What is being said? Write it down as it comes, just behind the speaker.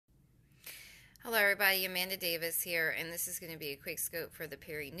Hello, everybody. Amanda Davis here, and this is going to be a quick scope for the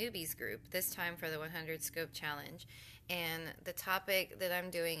PeriNewbies group, this time for the 100 Scope Challenge. And the topic that I'm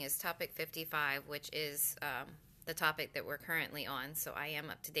doing is topic 55, which is the topic that we're currently on. So I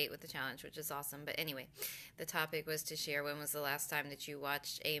am up to date with the challenge, which is awesome. But anyway, the topic was to share when was the last time that you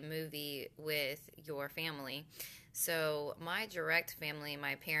watched a movie with your family. So, my direct family,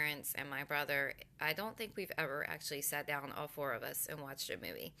 my parents and my brother, I don't think we've ever actually sat down, all four of us, and watched a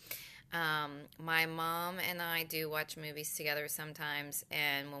movie. My mom and I do watch movies together sometimes,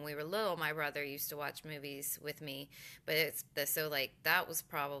 and when we were little, my brother used to watch movies with me. But so like that was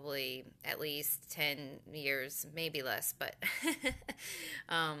probably at least 10 years, maybe less. But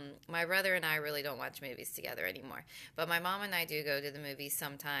my brother and I really don't watch movies together anymore. But my mom and I do go to the movies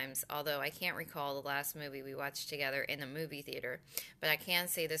sometimes. Although I can't recall the last movie we watched together in a movie theater. But I can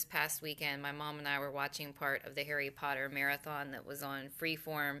say this past weekend, my mom and I were watching part of the Harry Potter marathon that was on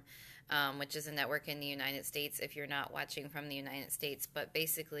Freeform, which is a network in the United States if you're not watching from the United States. But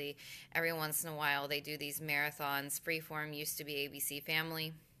basically, every once in a while, they do these marathons. Freeform used to be ABC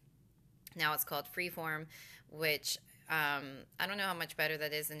Family. Now it's called Freeform, which I don't know how much better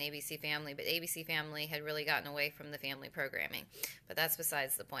that is than ABC Family, but ABC Family had really gotten away from the family programming. But that's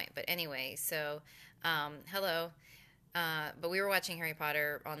besides the point. But anyway, so hello. But we were watching Harry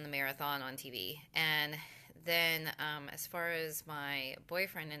Potter on the marathon on TV. And then, as far as my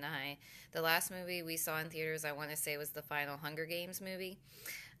boyfriend and I, the last movie we saw in theaters, I want to say, was the final Hunger Games movie.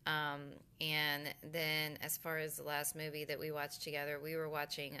 And then, as far as the last movie that we watched together, we were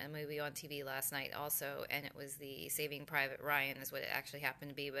watching a movie on TV last night also, and it was the Saving Private Ryan, is what it actually happened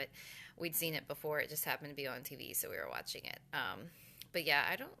to be. But we'd seen it before; it just happened to be on TV, so we were watching it. But yeah,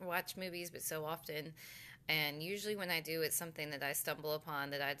 I don't watch movies, but so often. And usually, when I do, it's something that I stumble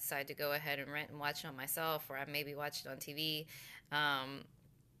upon that I decide to go ahead and rent and watch on myself, or I maybe watch it on TV. Um,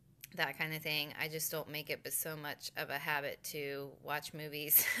 that kind of thing. I just don't make it but so much of a habit to watch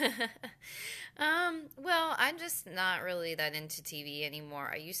movies. Well, I'm just not really that into TV anymore.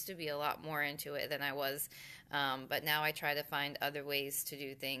 I used to be a lot more into it than I was, but now I try to find other ways to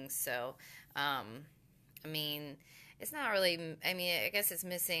do things. So, I mean, it's not really, I mean, I guess it's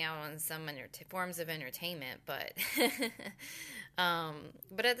missing out on some forms of entertainment, but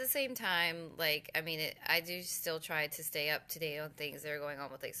but at the same time, like, I mean, I do still try to stay up to date on things that are going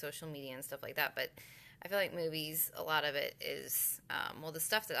on with like social media and stuff like that. But I feel like movies, a lot of it is, well, the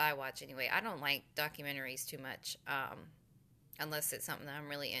stuff that I watch anyway. I don't like documentaries too much, unless it's something that I'm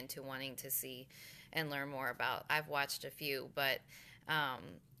really into wanting to see and learn more about. I've watched a few, but um,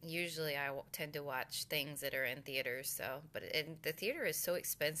 usually tend to watch things that are in theaters. So, but the theater is so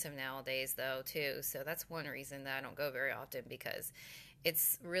expensive nowadays, though, too. So that's one reason that I don't go very often, because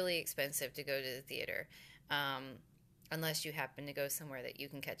it's really expensive to go to the theater. Um, Unless you happen to go somewhere that you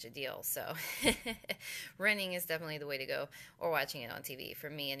can catch a deal. So, renting is definitely the way to go, or watching it on TV, for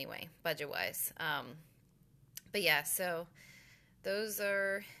me anyway, budget wise. But yeah, so those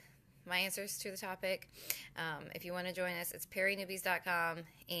are my answers to the topic. If you want to join us, it's PeriNewbies.com,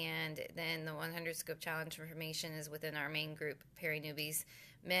 and then the 100 Scope Challenge information is within our main group, PeriNewbies.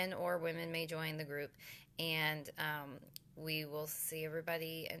 Men or women may join the group, and we will see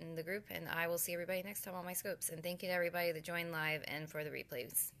everybody in the group, and I will see everybody next time on my scopes. And thank you to everybody that joined live and for the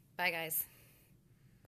replays. Bye, guys.